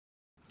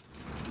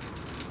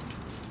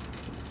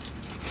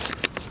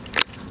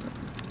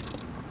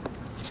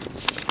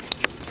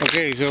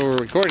Okay, so we're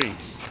recording.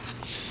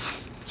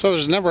 So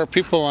there's a number of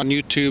people on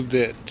YouTube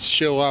that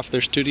show off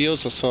their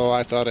studios, so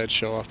I thought I'd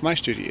show off my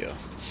studio.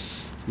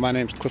 My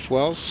name's Cliff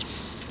Wells,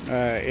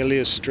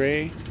 alias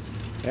Stray,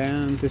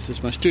 and this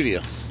is my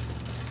studio,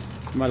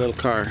 my little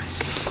car.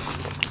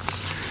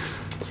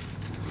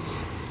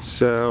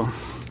 So,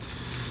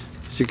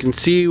 as you can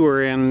see,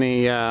 we're in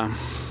the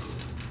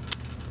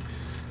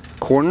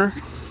corner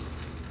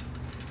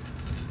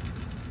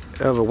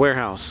of a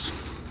warehouse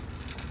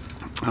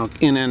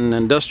in an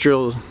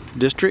industrial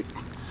district,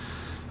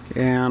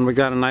 and we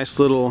got a nice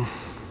little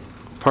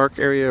park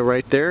area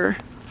right there,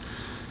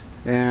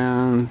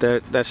 and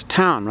that's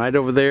town right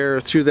over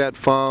there through that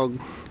fog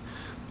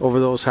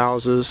over those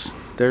houses.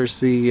 There's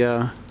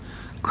the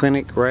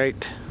clinic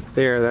right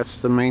there. That's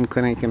the main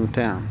clinic in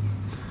town.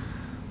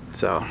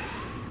 So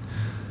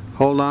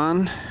hold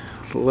on,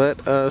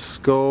 let us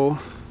go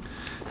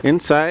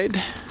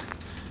inside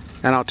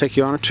and I'll take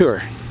you on a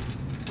tour.